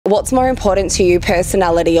what's more important to you,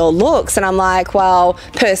 personality or looks? And I'm like, well,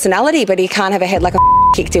 personality, but he can't have a head like a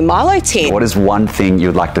kicked in Milo tin. What is one thing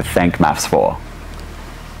you'd like to thank MAFS for?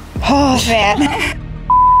 Oh, man.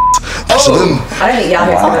 Oh, I don't think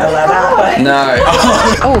Yahoo's going to allow that. But... No.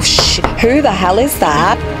 Oh, shit. Who the hell is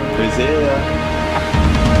that? Who's here?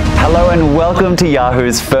 Hello and welcome to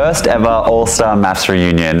Yahoo's first ever All-Star MAFS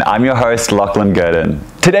reunion. I'm your host, Lachlan Gurdon.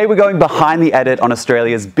 Today we're going behind the edit on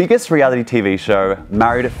Australia's biggest reality TV show,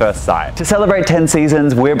 Married at First Sight. To celebrate 10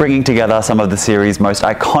 seasons, we're bringing together some of the series' most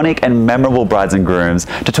iconic and memorable brides and grooms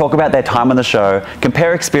to talk about their time on the show,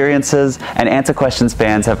 compare experiences, and answer questions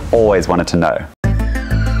fans have always wanted to know.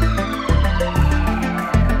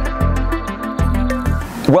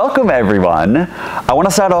 Welcome everyone. I want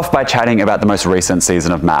to start off by chatting about the most recent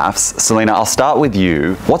season of MAFS. Selena, I'll start with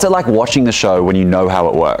you. What's it like watching the show when you know how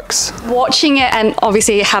it works? Watching it and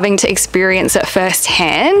obviously having to experience it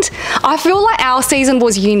firsthand, I feel like our season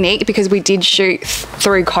was unique because we did shoot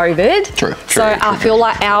through COVID. True. So I feel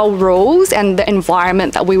like our rules and the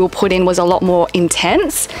environment that we were put in was a lot more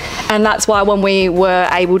intense. And that's why when we were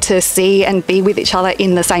able to see and be with each other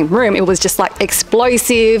in the same room, it was just like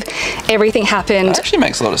explosive. Everything happened. That actually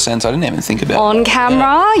makes a lot of sense. I didn't even think about on that.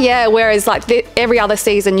 camera, yeah. Whereas like every other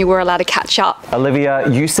season you were allowed to catch up. Olivia,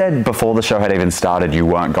 you said before the show had even started you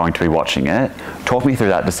weren't going to be watching it. Talk me through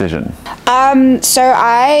that decision. So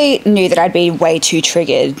I knew that I'd be way too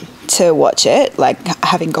triggered to watch it, like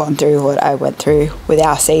having gone through what I went through with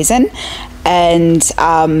our season. And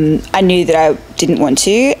I knew that I didn't want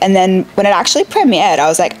to. And then when it actually premiered, I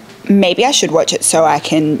was like, maybe I should watch it so I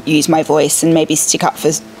can use my voice and maybe stick up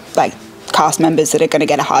for like cast members that are going to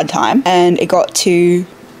get a hard time. And it got to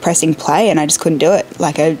pressing play and I just couldn't do it.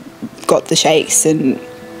 Like I got the shakes and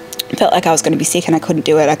felt like I was going to be sick and I couldn't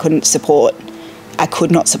do it. I could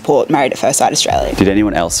not support Married at First Sight Australia. Did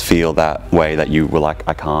anyone else feel that way, that you were like,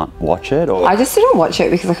 I can't watch it? Or? I just didn't watch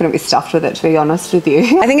it because I couldn't be stuffed with it, to be honest with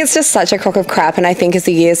you. I think it's just such a crock of crap, and I think as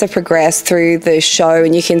the years have progressed through the show,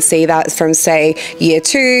 and you can see that from, say, year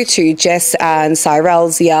 2 to Jess and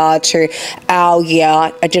Cyrell's year to our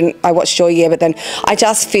year. I watched your year, but then I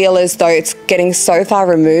just feel as though it's getting so far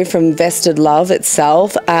removed from vested love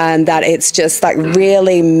itself, and that it's just like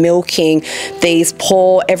really milking these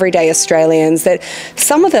poor everyday Australians that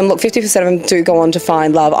some of them, look, 50% of them do go on to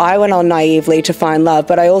find love. I went on naively to find love,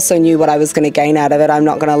 but I also knew what I was going to gain out of it. I'm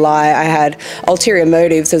not going to lie. I had ulterior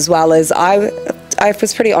motives, as well as I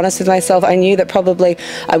was pretty honest with myself. I knew that probably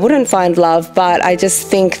I wouldn't find love, but I just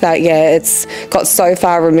think that, yeah, it's got so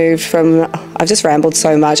far removed from... I've just rambled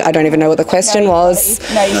so much. I don't even know what the question was.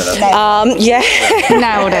 Yeah.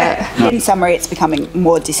 Nailed it. In summary, it's becoming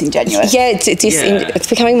more disingenuous. Yeah, it's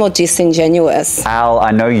becoming more disingenuous. Al,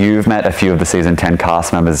 I know you've met a few of the season 10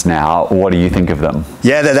 cast members now. What do you think of them?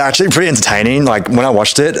 Yeah, they're actually pretty entertaining. Like when I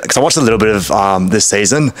watched it, because I watched a little bit of this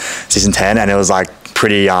season 10, and it was like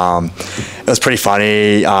pretty, it was pretty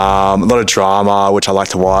funny. A lot of drama, which I like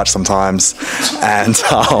to watch sometimes. And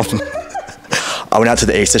I went out to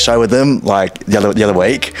the Easter show with them like the other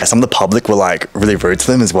week. Some of the public were like really rude to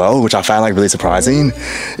them as well, which I found like really surprising.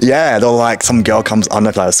 Yeah, they're like, some girl comes, I don't know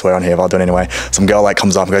if I swear on here, but I'll do it anyway. Some girl like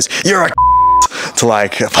comes up and goes, "You're a to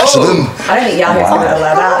like push them." I don't think Yahoo's going to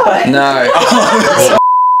allow that.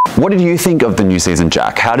 No. What did you think of the new season,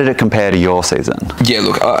 Jack? How did it compare to your season? Yeah,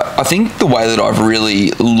 look, I think the way that I've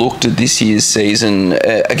really looked at this year's season,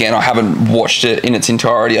 again, I haven't watched it in its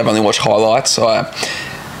entirety. I've only watched highlights.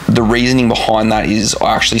 The reasoning behind that is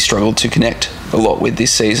I actually struggled to connect a lot with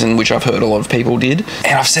this season, which I've heard a lot of people did.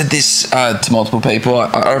 And I've said this to multiple people. I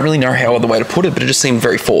don't really know how other way to put it, but it just seemed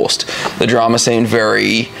very forced. The drama seemed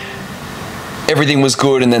very... Everything was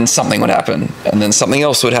good and then something would happen and then something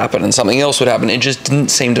else would happen and something else would happen. It just didn't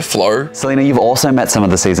seem to flow. Selena, you've also met some of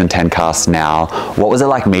the season 10 cast now. What was it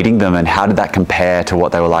like meeting them and how did that compare to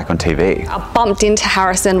what they were like on TV? I bumped into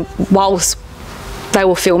Harrison whilst they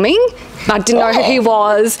were filming. I didn't know who he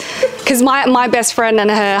was because my best friend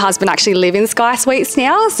and her husband actually live in Sky Suites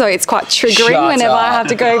now, so it's quite triggering whenever I have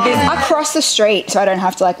to go visit. I cross the street so I don't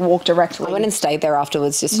have to like walk directly. I went and stayed there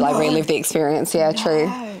afterwards just to like relive the experience. Yeah,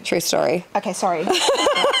 true story. Okay, sorry.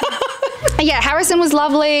 Yeah, Harrison was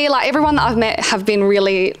lovely. Like everyone that I've met have been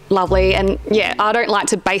really lovely, and yeah, I don't like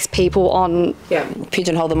to base people on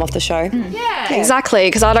pigeonhole them off the show. Yeah, exactly,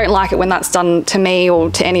 because I don't like it when that's done to me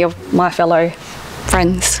or to any of my fellow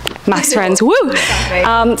friends, MAFS friends. Woo!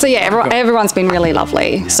 So yeah, everyone's been really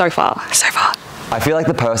lovely so far. I feel like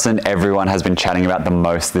the person everyone has been chatting about the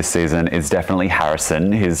most this season is definitely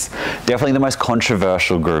Harrison. He's definitely the most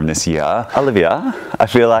controversial groom this year. Olivia, I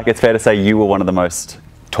feel like it's fair to say you were one of the most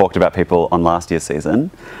talked about people on last year's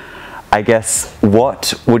season. I guess,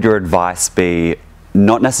 what would your advice be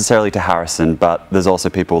not necessarily to Harrison, but there's also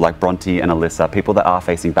people like Bronte and Alyssa, people that are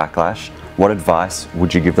facing backlash. What advice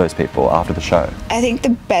would you give those people after the show? I think the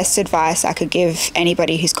best advice I could give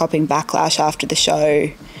anybody who's copping backlash after the show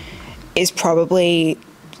is probably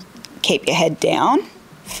keep your head down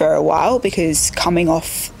for a while, because coming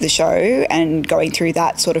off the show and going through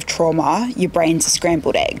that sort of trauma, your brain's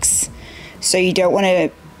scrambled eggs. So you don't want to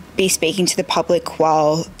be speaking to the public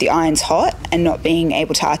while the iron's hot and not being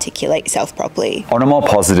able to articulate yourself properly. On a more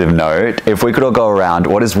positive note, if we could all go around,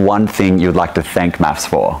 what is one thing you'd like to thank MAFS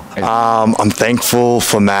for? I'm thankful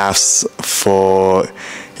for MAFS for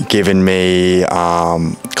giving me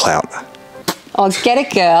clout. Oh, get it,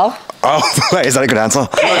 girl. Oh, wait, is that a good answer?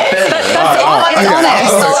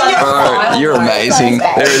 Bro, you're amazing.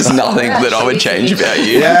 There is nothing that I would change about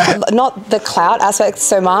you. Yeah. Not the clout aspect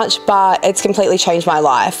so much, but it's completely changed my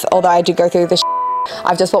life. Although I did go through the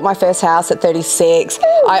I've just bought my first house at 36.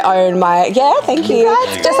 I own my, thank you.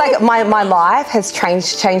 Just like my life has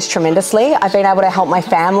changed tremendously. I've been able to help my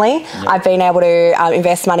family. I've been able to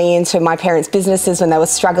invest money into my parents' businesses when they were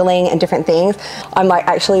struggling and different things. I'm like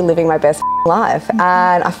actually living my best life,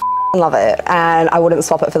 and I love it, and I wouldn't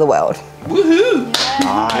swap it for the world. Woohoo!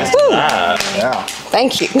 Nice. Yeah.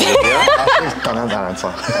 Thank you.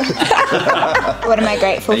 What am I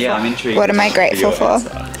grateful for? I'm intrigued. What am I grateful for?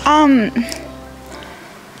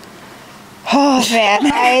 Oh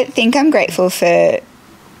man, I think I'm grateful for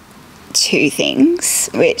two things,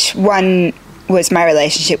 which one was my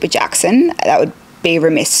relationship with Jackson. That would be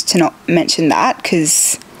remiss to not mention that,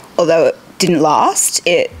 because although it didn't last,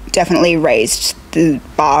 it definitely raised the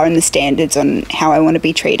bar and the standards on how I want to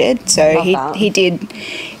be treated. So he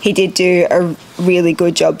did do a really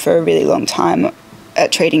good job for a really long time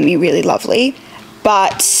at treating me really lovely.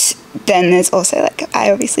 But then there's also, like,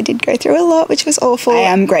 I obviously did go through a lot, which was awful. I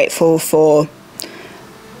am grateful for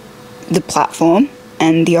the platform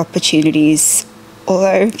and the opportunities,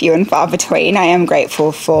 although few and far between. I am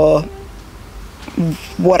grateful for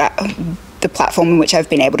the platform in which I've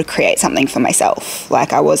been able to create something for myself.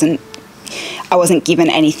 Like, I wasn't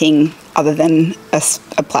given anything other than a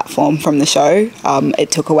platform from the show.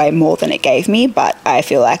 It took away more than it gave me, but I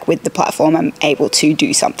feel like with the platform I'm able to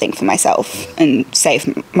do something for myself and save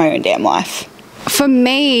my own damn life. For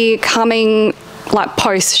me, coming like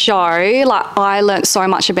post-show, like I learnt so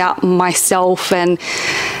much about myself and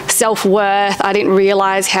self-worth. I didn't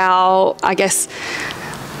realise how, I guess,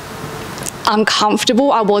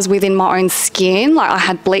 uncomfortable I was within my own skin. Like, I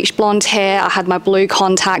had bleach blonde hair, I had my blue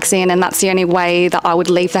contacts in, and that's the only way that I would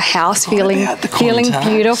leave the house feeling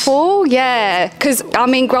beautiful. Yeah, because I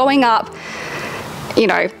mean, growing up, you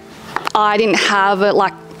know, I didn't have it,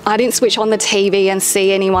 like, I didn't switch on the TV and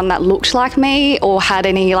see anyone that looked like me or had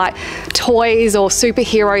any like toys or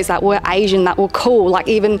superheroes that were Asian that were cool. Like,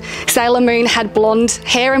 even Sailor Moon had blonde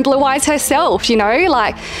hair and blue eyes herself, you know,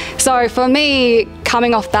 like, so for me,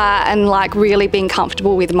 coming off that and like really being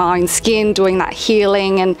comfortable with my own skin, doing that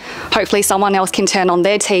healing, and hopefully someone else can turn on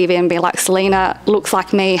their TV and be like, Selena looks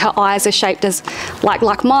like me, her eyes are shaped as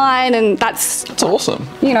like mine, and that's awesome.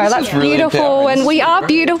 You know, that's really beautiful, and we are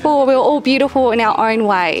beautiful. We're all beautiful in our own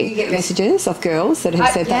way. You get messages of girls that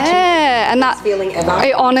have said that. Yeah, and that feeling ever.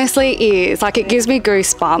 It honestly is. Like, it gives me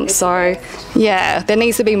goosebumps. So yeah, there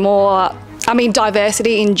needs to be more, I mean,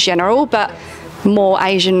 diversity in general, but more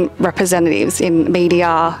Asian representatives in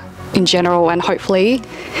media in general, and hopefully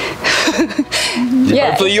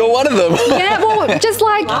hopefully you're one of them. Yeah, well, just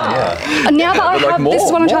like now that I have this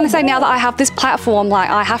is what I'm trying to say, now that I have this platform, like,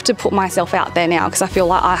 I have to put myself out there now, because I feel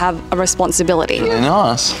like I have a responsibility. Really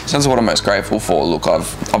nice. Sounds what I'm most grateful for. Look,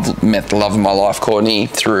 I've met the love of my life, Courtney,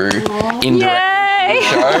 through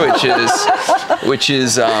indirect show, which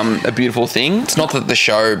is a beautiful thing. It's not that the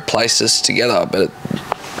show placed us together, but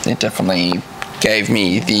it definitely gave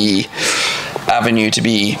me the avenue to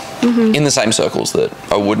be in the same circles that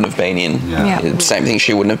I wouldn't have been in. Same thing,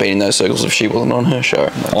 she wouldn't have been in those circles if she wasn't on her show.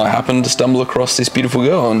 I happened to stumble across this beautiful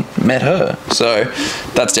girl and met her. So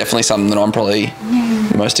that's definitely something that I'm probably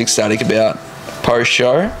most ecstatic about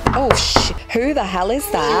post-show. Oh, who the hell is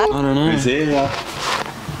that? I don't know. Who's here?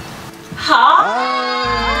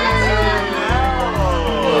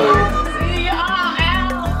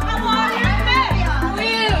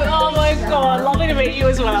 Oh my god, lovely to meet you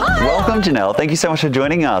as well. Welcome, Janelle. Thank you so much for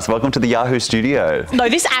joining us. Welcome to the Yahoo studio. No,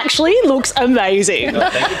 this actually looks amazing.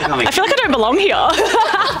 Thank you for coming. I feel like I don't belong here.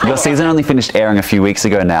 Your season only finished airing a few weeks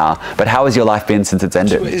ago now, but how has your life been since it's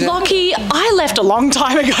ended? Lockie, I left a long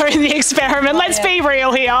time ago in the experiment. Let's be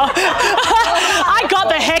real here. I got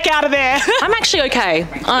the heck out of there. I'm actually okay.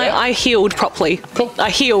 I healed properly. Cool.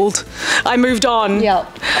 I healed. I moved on.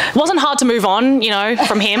 Yep. It wasn't hard to move on, you know,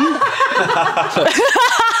 from him.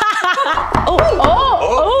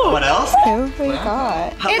 Someone else? Who have we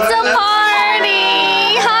got? It's a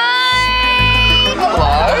party! Hi!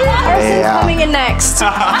 Hello. Person's coming in next.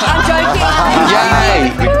 I'm joking.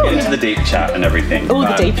 Yay. We can get into the deep chat and everything. Oh,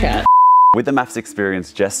 the deep chat. With the MAFS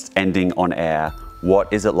experience just ending on air,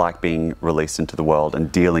 what is it like being released into the world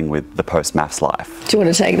and dealing with the post-MAFS life? Do you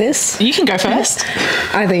want to take this? You can go first.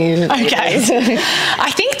 I think you Okay.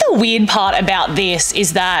 I think the weird part about this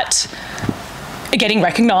is that getting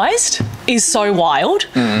recognised is so wild.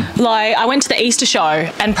 Like, I went to the Easter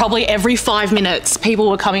show and probably every 5 minutes people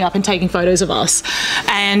were coming up and taking photos of us.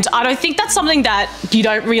 And I don't think that's something that you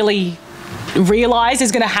don't really realise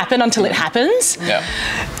is going to happen until it happens. Yeah.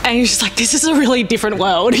 And you're just like, this is a really different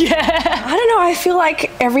world. Yeah. I don't know. I feel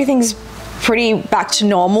like everything's pretty back to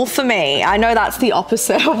normal for me. I know that's the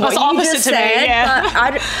opposite of what That's you opposite just to me, said, yeah.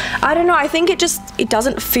 but I don't know. I think it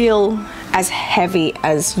doesn't feel as heavy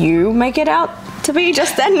as you make it out to be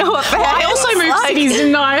just then. No offense. I also moved cities,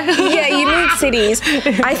 didn't I? Yeah, you moved cities.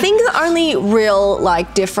 I think the only real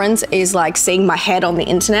difference is seeing my head on the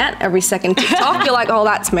internet every second TikTok. You're like, oh,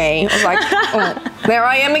 that's me. I was like, oh, there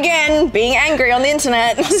I am again, being angry on the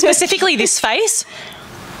internet. Specifically this face.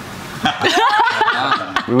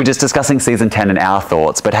 We were just discussing season 10 and our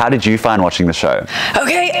thoughts, but how did you find watching the show?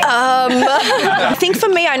 Okay, I think for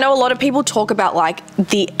me, I know a lot of people talk about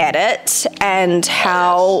the edit and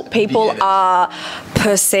how people are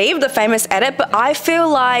perceived, the famous edit, but I feel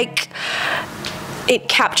like it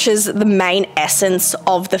captures the main essence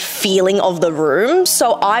of the feeling of the room.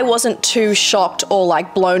 So I wasn't too shocked or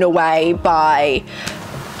blown away by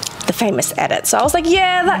the famous edit. So I was like,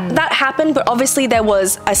 yeah, that happened, but obviously there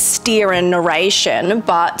was a steer and narration,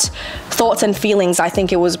 but thoughts and feelings, I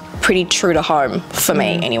think it was pretty true to home for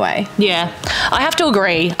me anyway. Yeah, I have to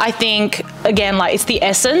agree. I think, again, it's the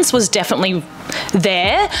essence was definitely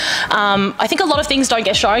there. I think a lot of things don't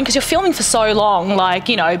get shown because you're filming for so long,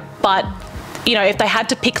 but if they had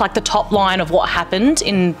to pick the top line of what happened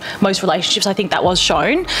in most relationships, I think that was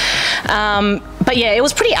shown. But yeah, it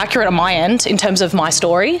was pretty accurate on my end in terms of my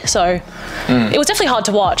story. So it was definitely hard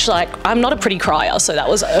to watch. I'm not a pretty crier, so that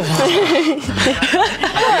was... It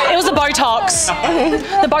was the Botox.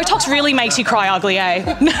 The Botox really makes you cry ugly, eh?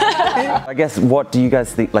 I guess, what do you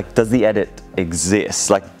guys think, does the edit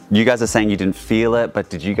exist? You guys are saying you didn't feel it, but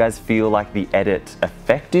did you guys feel like the edit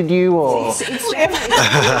affected you, or? It's definitely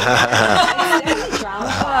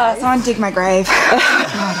drama. Someone dig my grave.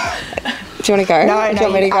 Do you want to go? No, do you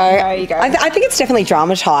want me to go? No, you go. I think it's definitely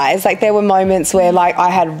dramatised. There were moments where I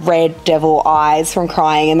had red devil eyes from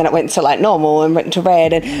crying, and then it went to normal and went to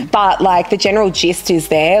red. But the general gist is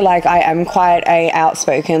there. I am quite a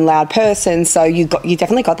outspoken, loud person, so you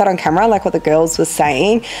definitely got that on camera, what the girls were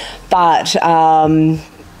saying. But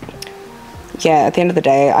yeah, at the end of the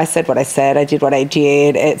day, I said what I said, I did what I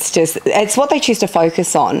did. It's what they choose to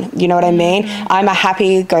focus on. You know what I mean? I'm a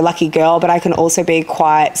happy-go-lucky girl, but I can also be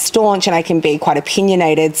quite staunch and I can be quite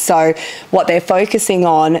opinionated. So what they're focusing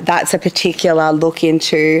on, that's a particular look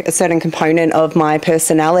into a certain component of my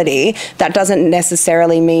personality. That doesn't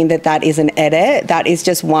necessarily mean that that is an edit. That is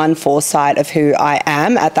just one foresight of who I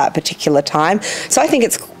am at that particular time. So I think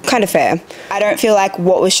it's kind of fair. I don't feel like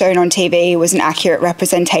what was shown on TV was an accurate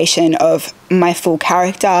representation of my full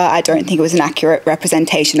character. I don't think it was an accurate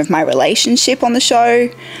representation of my relationship on the show.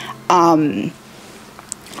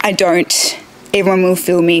 Even when we were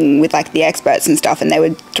filming with the experts and stuff, and they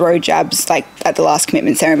would throw jabs at the last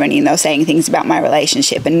commitment ceremony, and they were saying things about my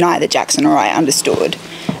relationship, and neither Jackson or I understood.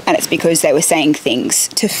 And it's because they were saying things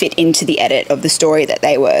to fit into the edit of the story that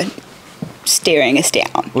they were steering us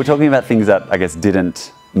down. We're talking about things that I guess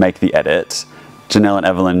didn't make the edit. Janelle and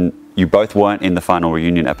Evelyn, you both weren't in the final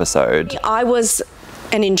reunion episode. I was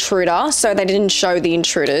an intruder, so they didn't show the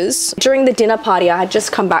intruders. During the dinner party, I had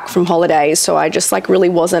just come back from holidays, so I just really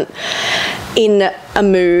wasn't in a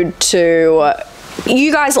mood to...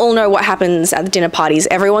 You guys all know what happens at the dinner parties.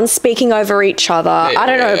 Everyone's speaking over each other. I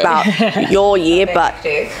don't know about your year, but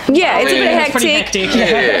yeah, it's a bit hectic.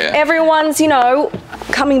 Yeah. Everyone's,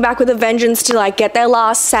 coming back with a vengeance to like get their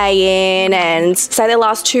last say in and say their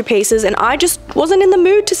last two pieces, and I just wasn't in the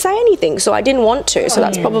mood to say anything, so I didn't want to. So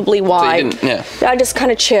that's probably why I just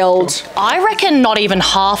kind of chilled. I reckon not even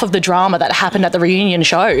half of the drama that happened at the reunion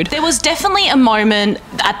showed. There was definitely a moment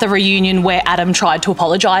at the reunion where Adam tried to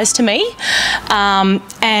apologise to me,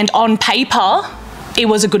 and on paper it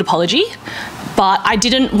was a good apology. But I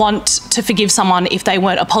didn't want to forgive someone if they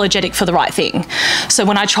weren't apologetic for the right thing. So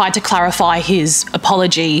when I tried to clarify his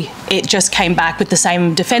apology, it just came back with the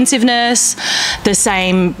same defensive,ness, the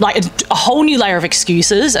same, like a whole new layer of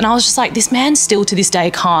excuses. And I was just like, this man still to this day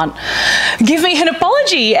can't give me an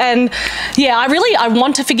apology. And yeah, I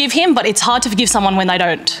want to forgive him, but it's hard to forgive someone when they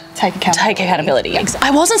don't take accountability.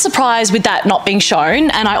 I wasn't surprised with that not being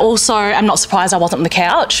shown. And I also am not surprised I wasn't on the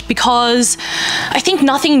couch, because I think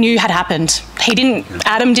nothing new had happened.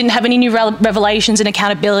 Adam didn't have any new revelations and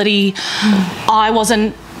accountability. I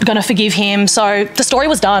wasn't going to forgive him. So the story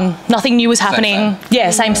was done. Nothing new was happening.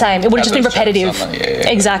 Same. It would have just been repetitive.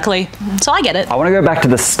 Exactly. So I get it. I want to go back to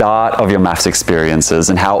the start of your MAFS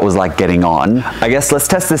experiences and how it was like getting on. I guess let's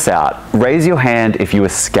test this out. Raise your hand if you were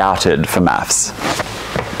scouted for MAFS.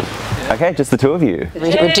 Okay, just the two of you.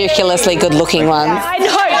 Ridiculously good-looking ones. I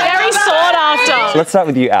know, very sought after. So let's start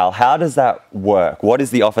with you, Al. How does that work? What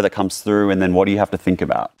is the offer that comes through, and then what do you have to think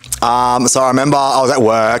about? So I remember I was at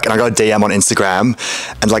work and I got a DM on Instagram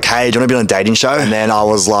and like, hey, do you want to be on a dating show? And then I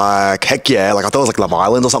was like, heck yeah. Like I thought it was like Love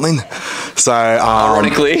Island or something. So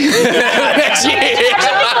ironically. Next year.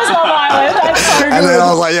 And then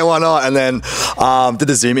I was like, yeah, why not? And then did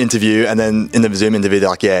the Zoom interview, and then in the Zoom interview, they're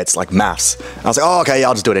like, yeah, it's like MAFS. And I was like, oh, okay, yeah,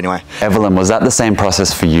 I'll just do it anyway. Evelyn, was that the same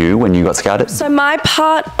process for you when you got scouted? So my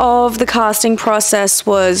part of the casting process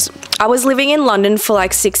was, I was living in London for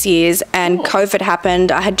like 6 years, and COVID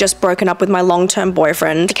happened. I had just broken up with my long-term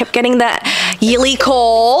boyfriend. I kept getting that yearly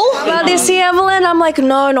call about this year, Evelyn. I'm like,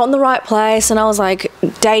 no, not in the right place. And I was like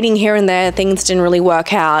dating here and there. Things didn't really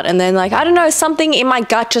work out. And then like, I don't know, something in my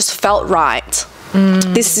gut just felt right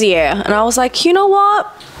this year. And I was like, you know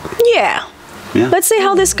what? Yeah. Let's see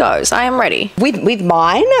how this goes. I am ready. With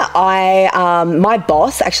mine, my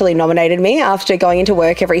boss actually nominated me after going into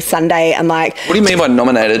work every Sunday and like... What do you mean by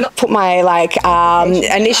nominated? Put my like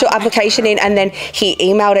initial application in, and then he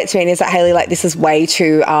emailed it to me and he's like, Hayley, like this is way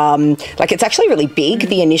too, like it's actually really big,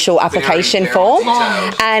 the initial application form.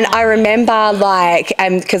 And I remember like,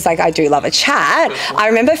 because like I do love a chat, I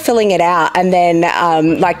remember filling it out, and then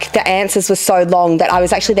like the answers were so long that I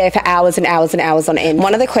was actually there for hours and hours and hours on end.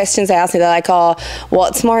 One of the questions they asked me, they're like, oh,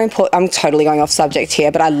 what's more important? I'm totally going off subject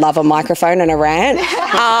here, but I love a microphone and a rant.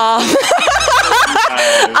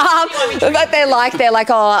 But they're like,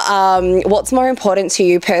 oh, what's more important to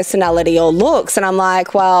you, personality or looks? And I'm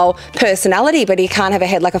like, well, personality, but you can't have a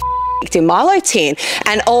head like a in Milo tin.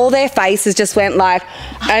 And all their faces just went like,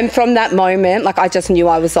 and from that moment, like I just knew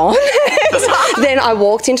I was on. Then I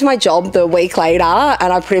walked into my job the week later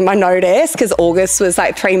and I put in my notice because August was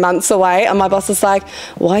like 3 months away, and my boss was like,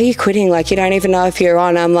 why are you quitting? Like you don't even know if you're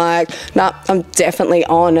on. I'm like, no, I'm definitely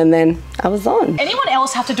on. And then I was on. Anyone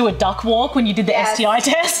else have to do a duck walk when you did the STI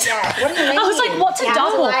test? Yeah. What do you mean? I was like, what's a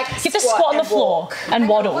duck walk? Like you have to squat on the floor and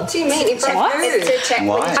waddle. What do you mean? It's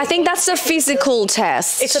what? I think that's a physical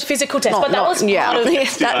test. It's a physical test, but that was part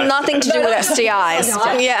of that, nothing to do with STIs.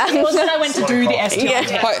 Yeah. It was when I went to do the STI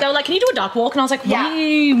test. They were like, can you do a duck walk? And I was like, what do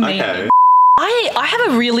you mean? Okay. I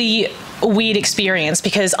have a really weird experience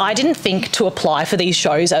because I didn't think to apply for these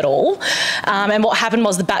shows at all. And what happened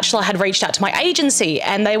was The Bachelor had reached out to my agency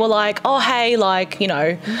and they were like, oh, hey, like, you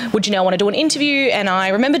know, would you now want to do an interview? And I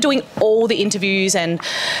remember doing all the interviews, and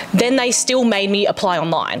then they still made me apply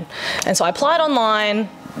online. And so I applied online.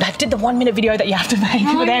 I did the 1 minute video that you have to make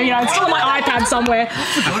over there, you know, it's still on my iPad somewhere.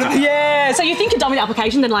 Yeah, so you think you're done with the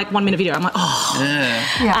application, then like 1 minute video, I'm like, oh.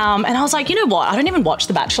 Yeah. And I was like, you know what, I don't even watch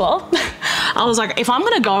The Bachelor. I was like, if I'm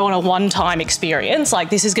gonna go on a one-time experience, like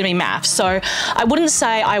this is gonna be MAFS. So I wouldn't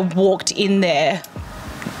say I walked in there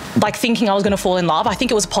like thinking I was going to fall in love. I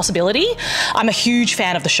think it was a possibility. I'm a huge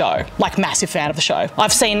fan of the show, like massive fan of the show.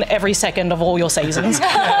 I've seen every second of all your seasons. So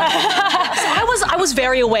I was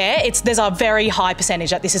very aware there's a very high percentage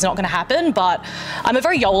that this is not going to happen, but I'm a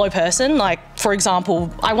very YOLO person. Like, for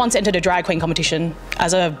example, I once entered a drag queen competition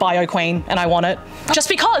as a bio queen and I won it just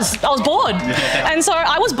because I was bored. And so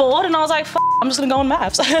I was bored and I was like, I'm just going to go on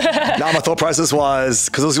MAFS. No, my thought process was,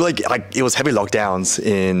 because it was really, like, it was heavy lockdowns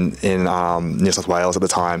in New South Wales at the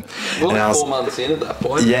time. Well, and I was 4 months in at that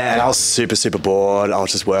point. Yeah, and I was super, super bored. I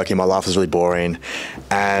was just working. My life was really boring.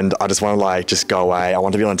 And I just wanted to, like, just go away. I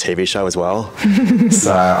wanted to be on a TV show as well.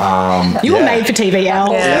 So, you were made for TV,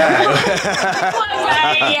 Al. Yeah.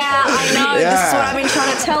 Yeah, I know. This is what I've been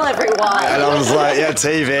trying to tell everyone. And I was like, yeah,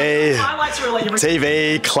 TV,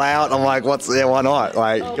 clout. I'm like, why not?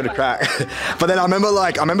 Like, get a crack. But then I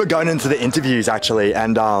remember going into the interviews actually,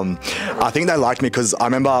 and I think they liked me because I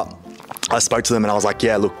remember I spoke to them and I was like,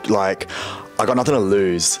 yeah, look, like, I got nothing to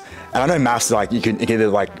lose. And I know MAFS, like, it can either,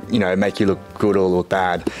 like, you know, make you look good or look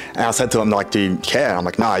bad. And I said to them, like, do you care? And I'm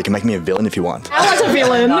like, no, you can make me a villain if you want. I was a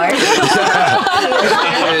villain. Hard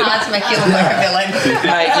to make you look like a villain.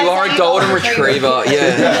 Mate, you are a golden retriever.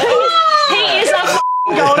 Yeah. He is a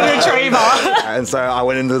golden retriever. And so I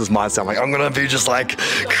went into this mindset. I'm like, I'm gonna be just like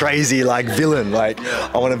crazy, like villain. Like,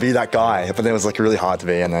 I want to be that guy. But then it was like really hard to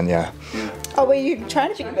be. And then Oh, were you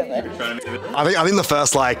trying to be a villain? I think in the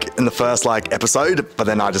first episode, but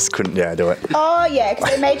then I just couldn't do it. Oh yeah, because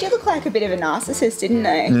they made you look like a bit of a narcissist, didn't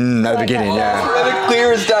they? At the beginning, yeah.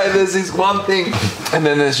 Clear as day, there's this one thing, and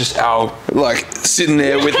then there's just Al, like, sitting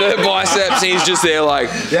there with the biceps, and he's just there like,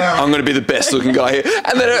 I'm gonna be the best looking guy here.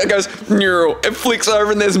 And then it goes, neural, it flicks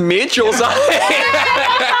over and there's Mitch or something.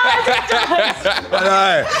 I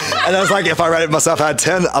know. And I was like, if I rated myself out of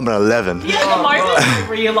 10, I'm an 11. Yeah, the moment I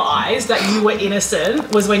realised that you were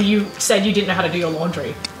innocent was when you said you didn't know how to do your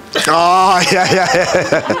laundry. Oh, yeah.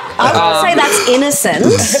 I wouldn't say that's innocent.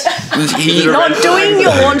 Not doing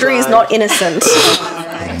your laundry is not innocent.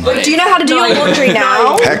 Do you know how to do your laundry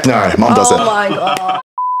now? Heck no, Mom does it. Oh my god.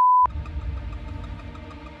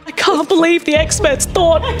 I can't believe the experts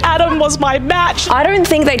thought Adam was my match. I don't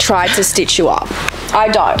think they tried to stitch you up. I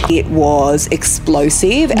don't. It was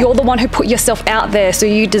explosive. You're the one who put yourself out there, so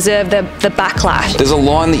you deserve the backlash. There's a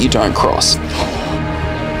line that you don't cross.